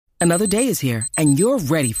Another day is here, and you're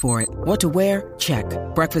ready for it. What to wear? Check.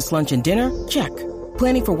 Breakfast, lunch, and dinner? Check.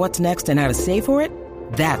 Planning for what's next and how to save for it?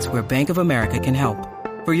 That's where Bank of America can help.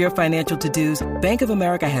 For your financial to-dos, Bank of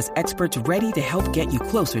America has experts ready to help get you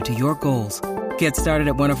closer to your goals. Get started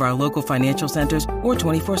at one of our local financial centers or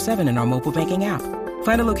 24/7 in our mobile banking app.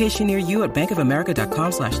 Find a location near you at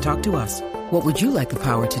bankofamerica.com/talktous. What would you like the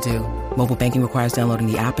power to do? Mobile banking requires downloading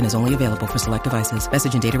the app and is only available for select devices.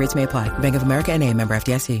 Message and data rates may apply. Bank of America N.A., member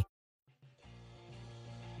FDIC.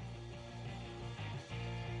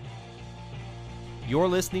 You're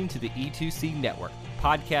listening to the E2C Network,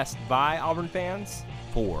 podcast by Auburn fans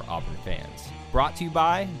for Auburn fans. Brought to you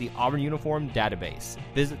by the Auburn Uniform Database.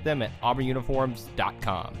 Visit them at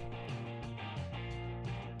auburnuniforms.com.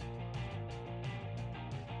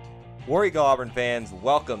 War Eagle Auburn fans,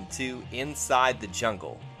 welcome to Inside the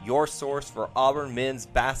Jungle, your source for Auburn men's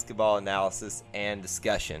basketball analysis and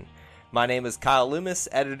discussion. My name is Kyle Loomis,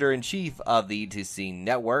 editor-in-chief of the E2C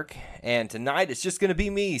Network, and tonight it's just going to be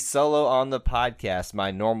me solo on the podcast.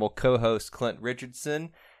 My normal co-host, Clint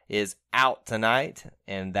Richardson, is out tonight,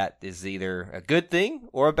 and that is either a good thing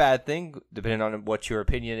or a bad thing, depending on what your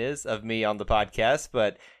opinion is of me on the podcast.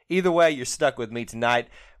 But either way, you're stuck with me tonight.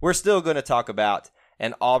 We're still going to talk about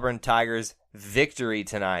an Auburn Tigers victory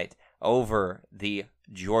tonight over the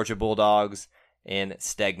Georgia Bulldogs in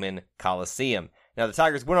Stegeman Coliseum. Now, the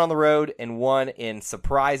Tigers went on the road and won in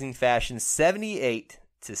surprising fashion,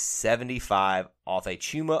 78-75 off a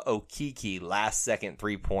Chuma Okeke last-second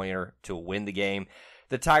three-pointer to win the game.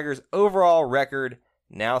 The Tigers' overall record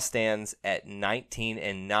now stands at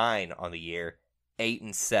 19-9 on the year,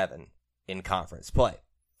 8-7 in conference play.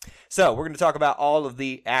 So, we're going to talk about all of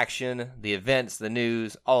the action, the events, the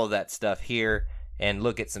news, all of that stuff here, and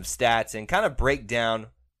look at some stats and kind of break down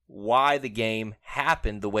why the game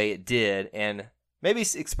happened the way it did, and maybe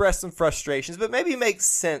express some frustrations, but maybe make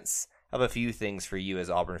sense of a few things for you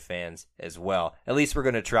as Auburn fans as well. At least we're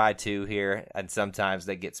going to try to here, and sometimes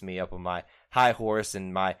that gets me up on my high horse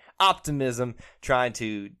and my optimism, trying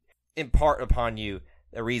to impart upon you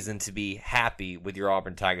a reason to be happy with your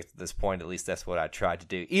Auburn Tigers at this point. At least that's what I tried to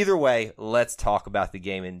do. Either way, let's talk about the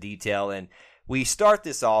game in detail, and we start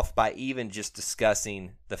this off by even just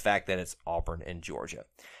discussing the fact that it's Auburn and Georgia.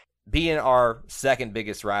 Being our second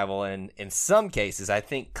biggest rival, and in some cases, I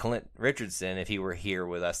think Clint Richardson, if he were here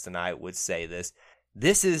with us tonight, would say this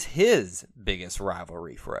is his biggest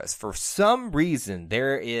rivalry for us. For some reason,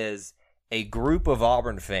 there is a group of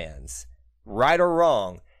Auburn fans, right or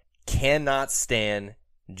wrong, cannot stand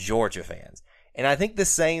Georgia fans. And I think the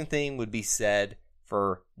same thing would be said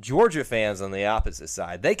for Georgia fans on the opposite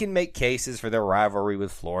side. They can make cases for their rivalry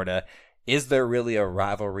with Florida. Is there really a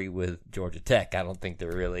rivalry with Georgia Tech? I don't think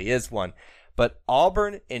there really is one. But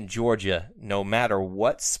Auburn and Georgia, no matter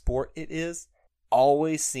what sport it is,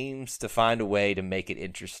 always seems to find a way to make it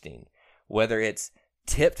interesting. Whether it's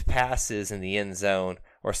tipped passes in the end zone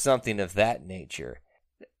or something of that nature.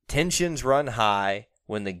 Tensions run high.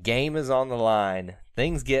 When the game is on the line,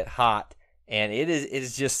 things get hot, and it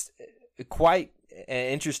is just quite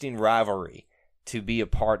an interesting rivalry to be a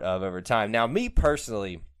part of over time. Now, me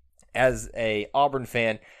personally, as a Auburn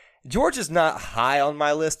fan, Georgia's not high on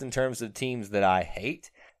my list in terms of teams that I hate,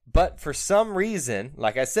 but for some reason,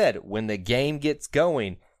 like I said, when the game gets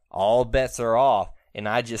going, all bets are off, and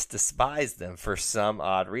I just despise them for some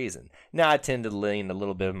odd reason. Now, I tend to lean a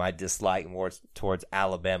little bit of my dislike more towards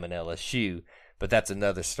Alabama and LSU, but that's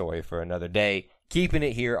another story for another day. Keeping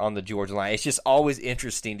it here on the Georgia line, it's just always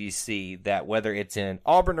interesting to see that whether it's in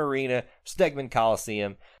Auburn Arena, Stegeman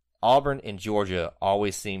Coliseum, Auburn and Georgia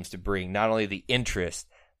always seems to bring not only the interest,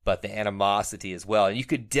 but the animosity as well. And you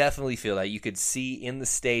could definitely feel that. You could see in the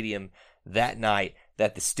stadium that night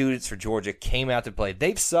that the students for Georgia came out to play.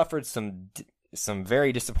 They've suffered some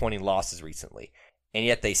very disappointing losses recently, and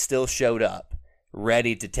yet they still showed up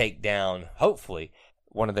ready to take down, hopefully,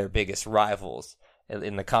 one of their biggest rivals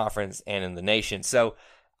in the conference and in the nation. So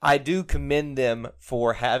I do commend them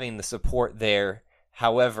for having the support there.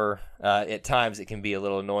 However, at times it can be a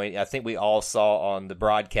little annoying. I think we all saw on the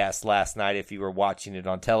broadcast last night, if you were watching it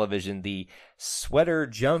on television, the sweater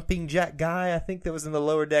jumping jack guy, I think that was in the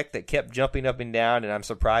lower deck, that kept jumping up and down, and I'm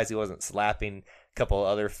surprised he wasn't slapping a couple of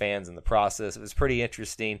other fans in the process. It was pretty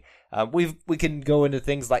interesting. We can go into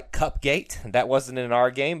things like Cupgate. That wasn't in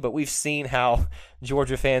our game, but we've seen how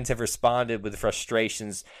Georgia fans have responded with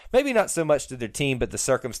frustrations, maybe not so much to their team, but the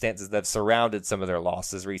circumstances that have surrounded some of their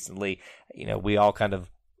losses recently. You know, we all kind of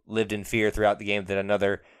lived in fear throughout the game that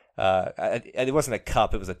another, it wasn't a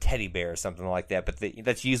cup, it was a teddy bear or something like that, but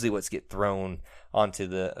that's usually what's get thrown onto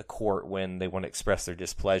the court when they want to express their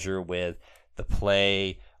displeasure with the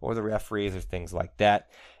play or the referees or things like that.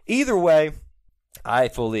 Either way, I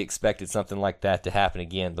fully expected something like that to happen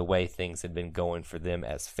again, the way things had been going for them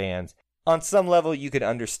as fans. On some level, you could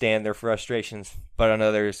understand their frustrations, but on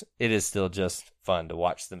others, it is still just fun to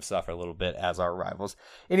watch them suffer a little bit as our rivals.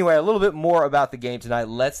 Anyway, a little bit more about the game tonight.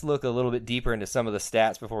 Let's look a little bit deeper into some of the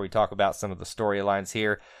stats before we talk about some of the storylines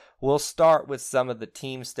here. We'll start with some of the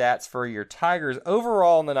team stats for your Tigers.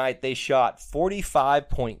 Overall in the night, they shot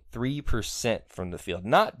 45.3% from the field.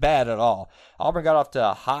 Not bad at all. Auburn got off to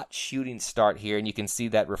a hot shooting start here, and you can see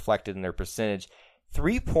that reflected in their percentage.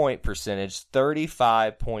 3-point percentage,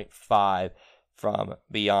 35.5 from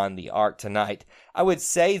beyond the arc tonight. I would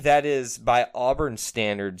say that is, by Auburn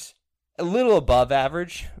standards, a little above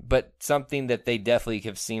average, but something that they definitely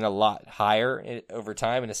have seen a lot higher over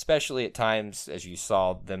time, and especially at times, as you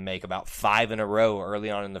saw them make about 5 in a row early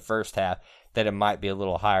on in the first half, that it might be a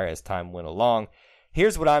little higher as time went along.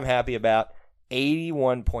 Here's what I'm happy about,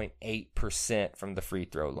 81.8% from the free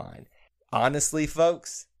throw line. Honestly,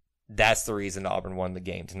 folks, that's the reason Auburn won the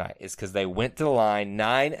game tonight, is because they went to the line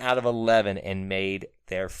 9 out of 11 and made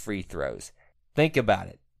their free throws. Think about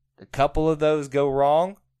it. A couple of those go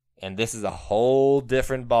wrong, and this is a whole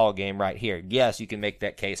different ball game right here. Yes, you can make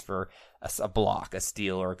that case for a block, a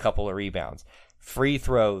steal, or a couple of rebounds. Free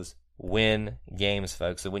throws win games,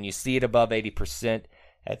 folks. So when you see it above 80%,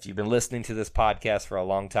 if you've been listening to this podcast for a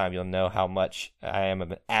long time, you'll know how much I am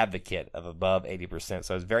an advocate of above 80%.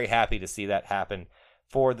 So I was very happy to see that happen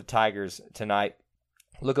for the Tigers tonight.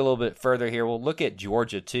 Look a little bit further here. We'll look at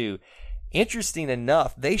Georgia too. Interesting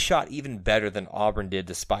enough, they shot even better than Auburn did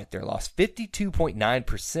despite their loss.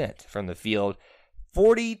 52.9% from the field,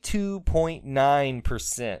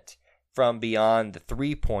 42.9% from beyond the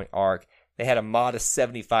three-point arc. They had a modest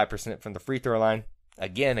 75% from the free throw line.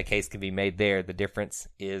 Again, a case can be made there. The difference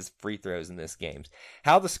is free throws in this game.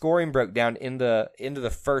 How the scoring broke down into the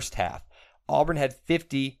first half. Auburn had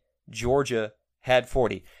 50, Georgia had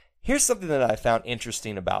 40. Here's something that I found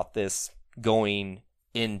interesting about this going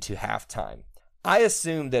into halftime. I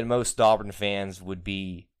assumed that most Auburn fans would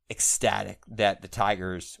be ecstatic that the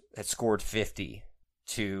Tigers had scored 50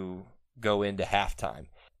 to go into halftime.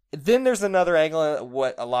 Then there's another angle.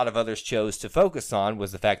 What a lot of others chose to focus on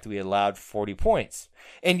was the fact that we allowed 40 points.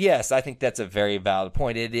 And yes, I think that's a very valid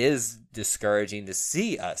point. It is discouraging to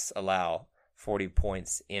see us allow 40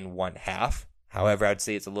 points in one half. However, I'd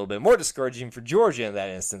say it's a little bit more discouraging for Georgia in that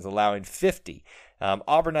instance, allowing 50.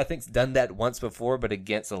 Auburn, I think, has done that once before, but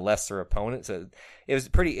against a lesser opponent. So it was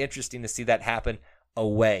pretty interesting to see that happen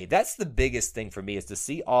away. That's the biggest thing for me, is to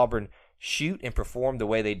see Auburn shoot and perform the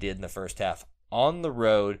way they did in the first half on the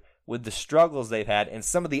road with the struggles they've had and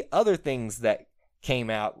some of the other things that came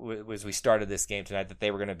out as we started this game tonight that they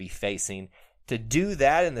were going to be facing. To do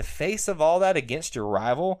that in the face of all that against your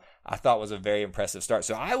rival, I thought was a very impressive start.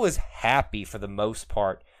 So I was happy for the most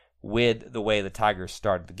part with the way the Tigers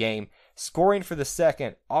started the game. Scoring for the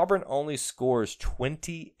second, Auburn only scores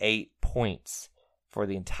 28 points for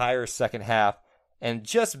the entire second half and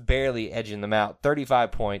just barely edging them out,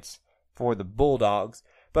 35 points for the Bulldogs.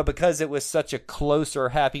 But because it was such a closer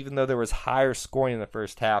half, even though there was higher scoring in the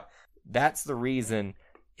first half, that's the reason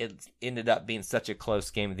it ended up being such a close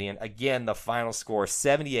game at the end. Again, the final score,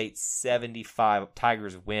 78-75.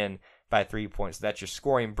 Tigers win by 3 points. So that's your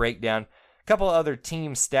scoring breakdown. A couple of other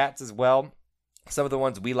team stats as well. Some of the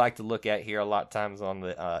ones we like to look at here a lot of times on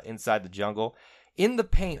the Inside the Jungle. In the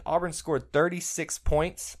paint, Auburn scored 36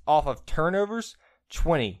 points off of turnovers,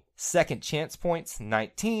 20 second chance points,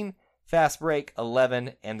 19 fast break,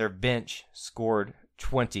 11, and their bench scored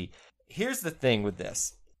 20. Here's the thing with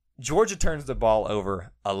this. Georgia turns the ball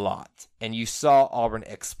over a lot, and you saw Auburn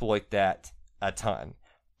exploit that a ton.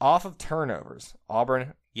 Off of turnovers,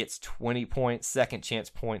 Auburn gets 20 points, second chance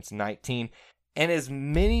points, 19. And as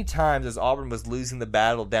many times as Auburn was losing the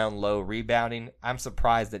battle down low rebounding, I'm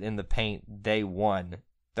surprised that in the paint they won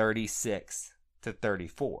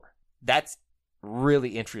 36-34. That's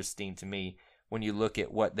really interesting to me when you look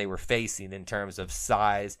at what they were facing in terms of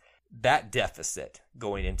size, that deficit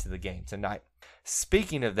going into the game tonight.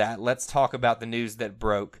 Speaking of that, let's talk about the news that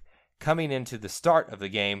broke coming into the start of the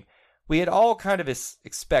game. We had all kind of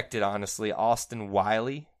expected, honestly, Austin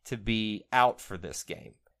Wiley to be out for this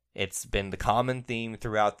game. It's been the common theme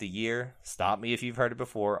throughout the year. Stop me if you've heard it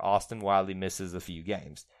before. Austin Wiley misses a few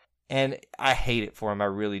games. And I hate it for him. I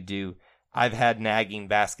really do. I've had nagging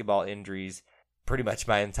basketball injuries pretty much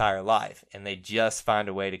my entire life, and they just find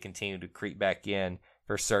a way to continue to creep back in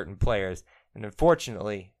for certain players. And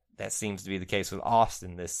unfortunately, that seems to be the case with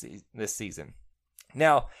Austin this season.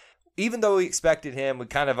 Now, even though we expected him, we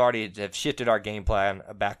kind of already have shifted our game plan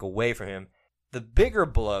back away from him. The bigger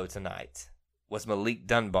blow tonight was Malik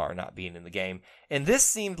Dunbar not being in the game. And this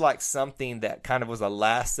seemed like something that kind of was a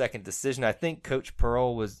last-second decision. I think Coach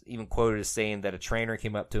Pearl was even quoted as saying that a trainer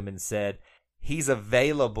came up to him and said, he's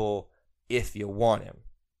available if you want him,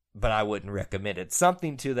 but I wouldn't recommend it.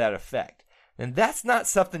 Something to that effect. And that's not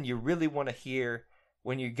something you really want to hear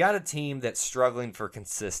when you've got a team that's struggling for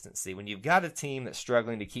consistency, when you've got a team that's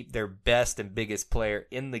struggling to keep their best and biggest player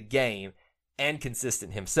in the game and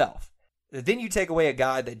consistent himself. Then you take away a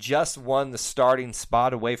guy that just won the starting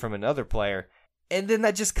spot away from another player, and then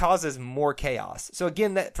that just causes more chaos. So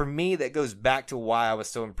again, that for me, that goes back to why I was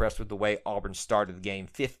so impressed with the way Auburn started the game.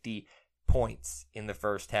 50 points in the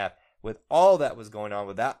first half. With all that was going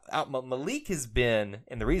on, Malik has been,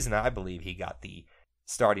 and the reason I believe he got the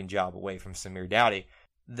starting job away from Samir Doughty,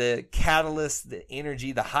 the catalyst, the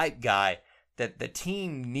energy, the hype guy that the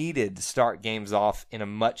team needed to start games off in a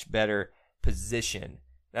much better position.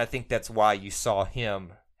 And I think that's why you saw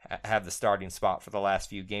him have the starting spot for the last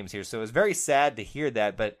few games here. So it was very sad to hear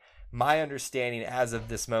that, but my understanding as of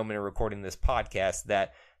this moment of recording this podcast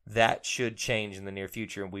that should change in the near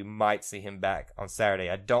future, and we might see him back on Saturday.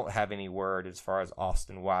 I don't have any word as far as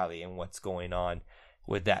Austin Wiley and what's going on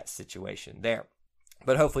with that situation there.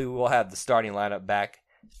 But hopefully we will have the starting lineup back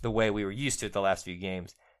the way we were used to it the last few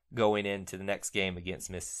games going into the next game against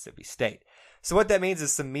Mississippi State. So what that means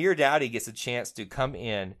is Samir Doughty gets a chance to come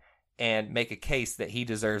in and make a case that he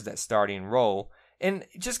deserves that starting role. And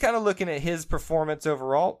just kind of looking at his performance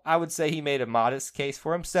overall, I would say he made a modest case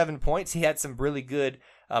for him. 7 points. He had some really good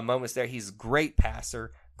moments there. He's a great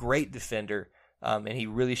passer, great defender, and he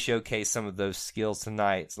really showcased some of those skills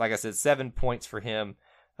tonight. So like I said, 7 points for him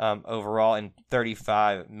overall in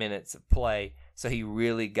 35 minutes of play. So he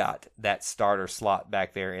really got that starter slot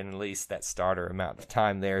back there in at least that starter amount of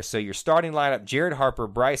time there. So your starting lineup, Jared Harper,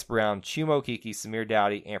 Bryce Brown, Chuma Okeke, Samir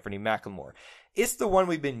Doughty, Anthony McLemore. It's the one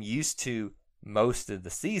we've been used to most of the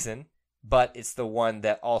season, but it's the one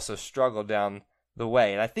that also struggled down the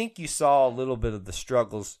way. And I think you saw a little bit of the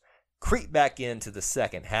struggles creep back into the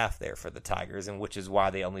second half there for the Tigers, and which is why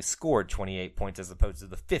they only scored 28 points as opposed to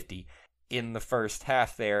the 50 in the first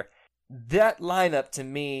half there. That lineup, to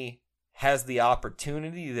me, has the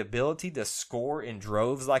opportunity, the ability to score in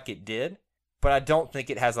droves like it did, but I don't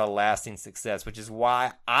think it has a lasting success, which is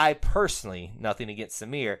why I personally, nothing against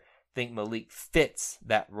Samir, think Malik fits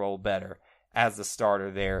that role better as the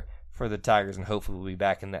starter there for the Tigers, and hopefully we'll be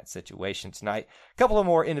back in that situation tonight. A couple of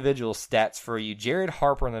more individual stats for you. Jared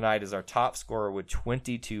Harper on the night is our top scorer with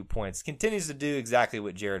 22 points. Continues to do exactly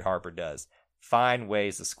what Jared Harper does. Find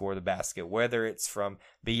ways to score the basket, whether it's from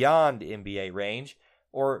beyond NBA range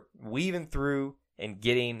or weaving through and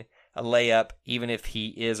getting a layup, even if he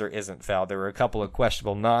is or isn't fouled. There were a couple of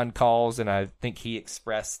questionable non-calls, and I think he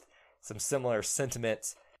expressed some similar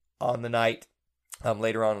sentiments on the night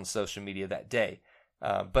later on social media that day.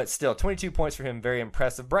 But still, 22 points for him, very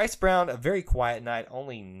impressive. Bryce Brown, a very quiet night,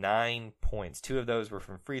 only 9 points. 2 of those were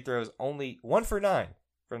from free throws, only 1 for 9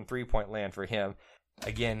 from three-point land for him.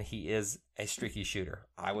 Again, he is a streaky shooter.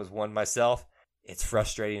 I was one myself. It's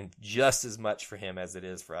frustrating just as much for him as it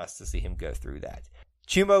is for us to see him go through that.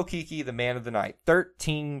 Chuma Okeke, the man of the night,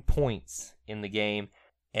 13 points in the game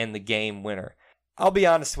and the game winner. I'll be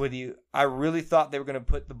honest with you, I really thought they were going to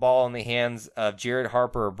put the ball in the hands of Jared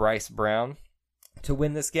Harper or Bryce Brown to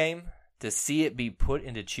win this game. To see it be put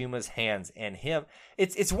into Chuma's hands and him,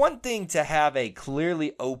 it's one thing to have a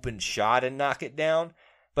clearly open shot and knock it down,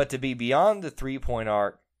 but to be beyond the three-point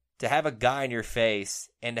arc, to have a guy in your face,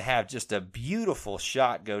 and to have just a beautiful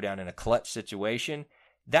shot go down in a clutch situation,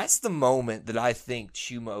 that's the moment that I think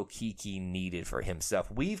Chuma Okeke needed for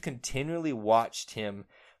himself. We've continually watched him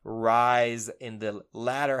rise in the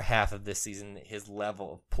latter half of this season, his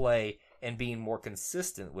level of play, and being more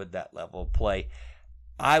consistent with that level of play.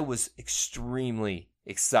 I was extremely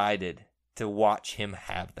excited to watch him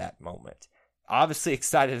have that moment. Obviously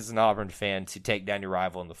excited as an Auburn fan to take down your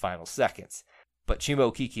rival in the final seconds. But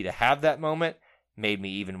Chuma Okeke to have that moment made me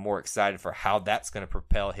even more excited for how that's going to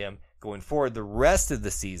propel him going forward the rest of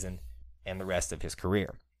the season and the rest of his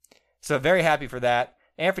career. So very happy for that.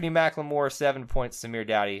 Anthony McLemore, 7 points. Samir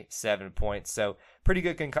Doughty, 7 points. So pretty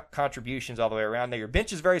good contributions all the way around there. Your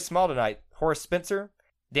bench is very small tonight. Horace Spencer,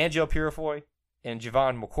 D'Angelo Purifoy, and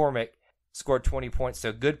Javon McCormick scored 20 points.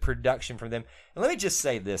 So good production from them. And let me just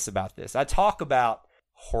say this about this. I talk about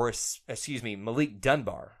Malik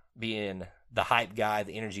Dunbar being the hype guy,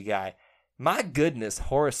 the energy guy. My goodness,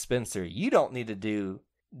 Horace Spencer, you don't need to do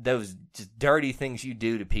those just dirty things you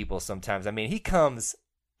do to people sometimes. I mean, he comes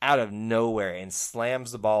out of nowhere and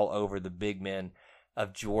slams the ball over the big men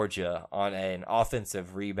of Georgia on an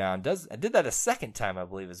offensive rebound. Did that a second time, I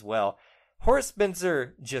believe, as well. Horace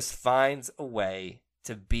Spencer just finds a way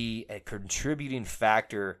to be a contributing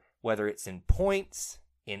factor, whether it's in points,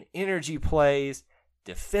 in energy plays,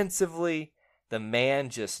 defensively. The man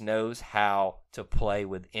just knows how to play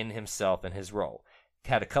within himself and his role.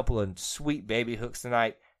 Had a couple of sweet baby hooks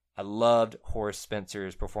tonight. I loved Horace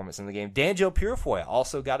Spencer's performance in the game. Danjel Purifoy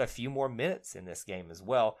also got a few more minutes in this game as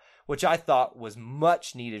well, which I thought was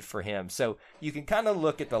much needed for him. So you can kind of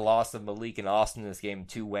look at the loss of Malik and Austin in this game in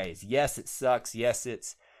two ways. Yes, it sucks. Yes,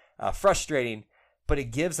 it's frustrating, but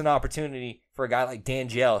it gives an opportunity for a guy like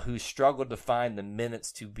Danjel, who struggled to find the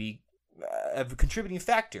minutes to be a contributing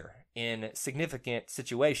factor in significant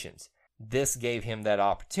situations. This gave him that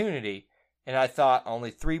opportunity, and I thought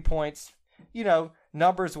only 3 points,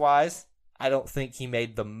 numbers-wise, I don't think he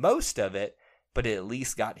made the most of it, but it at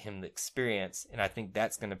least got him the experience, and I think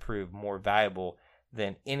that's going to prove more valuable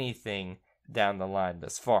than anything down the line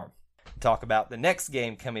thus far. Talk about the next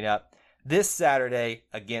game coming up this Saturday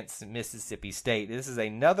against Mississippi State. This is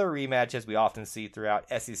another rematch, as we often see throughout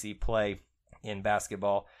SEC play in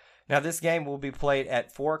basketball. Now, this game will be played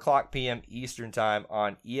at 4 o'clock p.m. Eastern Time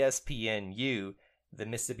on ESPNU. The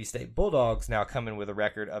Mississippi State Bulldogs now coming with a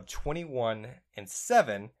record of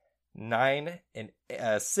 21-7,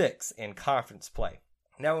 9-6 in conference play.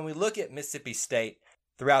 Now, when we look at Mississippi State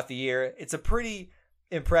throughout the year, it's a pretty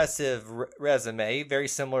impressive resume, very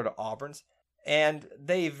similar to Auburn's. And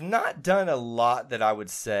they've not done a lot that I would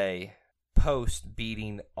say post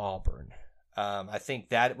beating Auburn. I think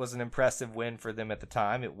that was an impressive win for them at the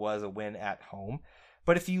time. It was a win at home.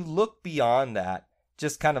 But if you look beyond that,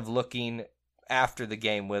 just kind of looking after the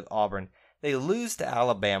game with Auburn, they lose to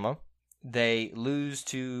Alabama. They lose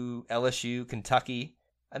to LSU, Kentucky,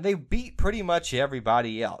 and they beat pretty much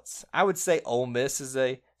everybody else. I would say Ole Miss is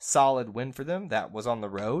a solid win for them. That was on the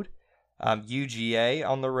road. UGA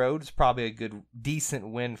on the road is probably a decent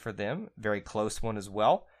win for them. Very close one as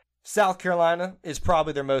well. South Carolina is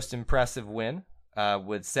probably their most impressive win,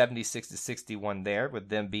 with 76-61 there, with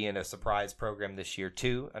them being a surprise program this year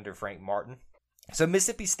too under Frank Martin. So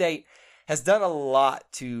Mississippi State has done a lot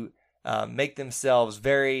to make themselves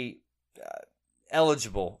very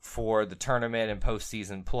eligible for the tournament and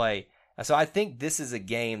postseason play. So I think this is a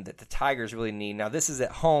game that the Tigers really need. Now, this is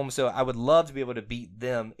at home, so I would love to be able to beat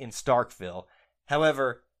them in Starkville.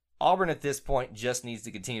 However, Auburn at this point just needs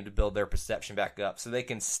to continue to build their perception back up so they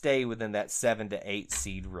can stay within that 7 to 8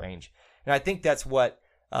 seed range. And I think that's what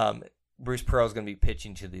Bruce Pearl is going to be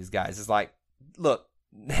pitching to these guys. Is like, look,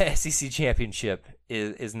 the SEC championship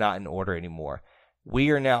is not in order anymore.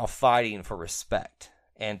 We are now fighting for respect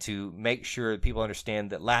and to make sure that people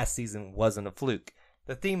understand that last season wasn't a fluke.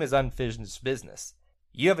 The theme is unfinished business.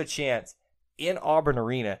 You have a chance in Auburn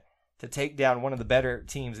Arena to take down one of the better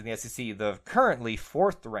teams in the SEC, the currently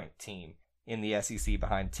 4th-ranked team in the SEC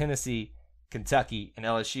behind Tennessee, Kentucky, and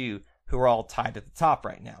LSU, who are all tied at the top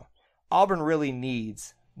right now. Auburn really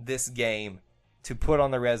needs this game to put on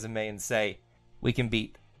the resume and say, we can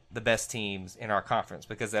beat the best teams in our conference.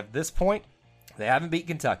 Because at this point, they haven't beat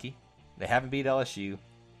Kentucky, they haven't beat LSU,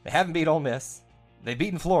 they haven't beat Ole Miss, they've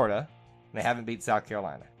beaten Florida, and they haven't beat South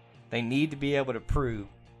Carolina. They need to be able to prove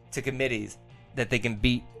to committees that they can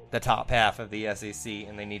beat the top half of the SEC,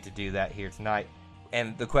 and they need to do that here tonight.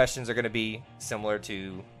 And the questions are going to be similar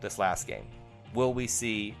to this last game. Will we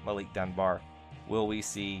see Malik Dunbar? Will we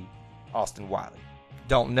see Austin Wiley?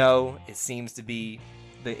 Don't know. It seems to be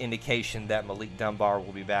the indication that Malik Dunbar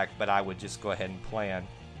will be back, but I would just go ahead and plan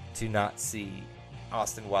to not see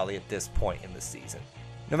Austin Wiley at this point in the season.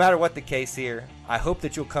 No matter what the case here, I hope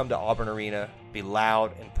that you'll come to Auburn Arena, be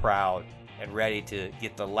loud and proud, and ready to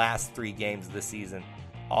get the last 3 games of the season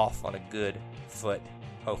off on a good foot,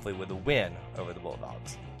 hopefully with a win over the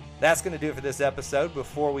Bulldogs. That's going to do it for this episode.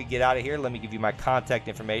 Before we get out of here, let me give you my contact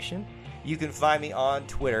information. You can find me on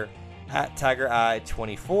Twitter at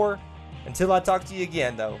TigerEye24. Until I talk to you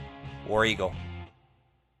again, though, War Eagle.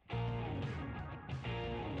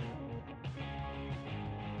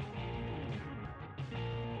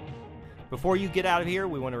 Before you get out of here,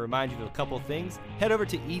 we want to remind you of a couple of things. Head over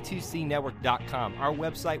to e2cnetwork.com, our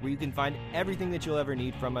website where you can find everything that you'll ever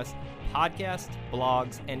need from us, podcasts,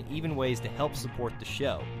 blogs, and even ways to help support the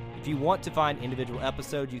show. If you want to find individual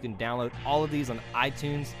episodes, you can download all of these on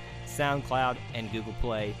iTunes, SoundCloud, and Google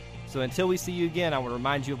Play. So until we see you again, I want to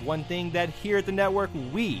remind you of one thing, that here at the network,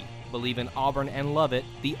 we believe in Auburn and love it.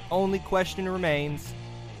 The only question remains,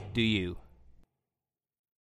 do you?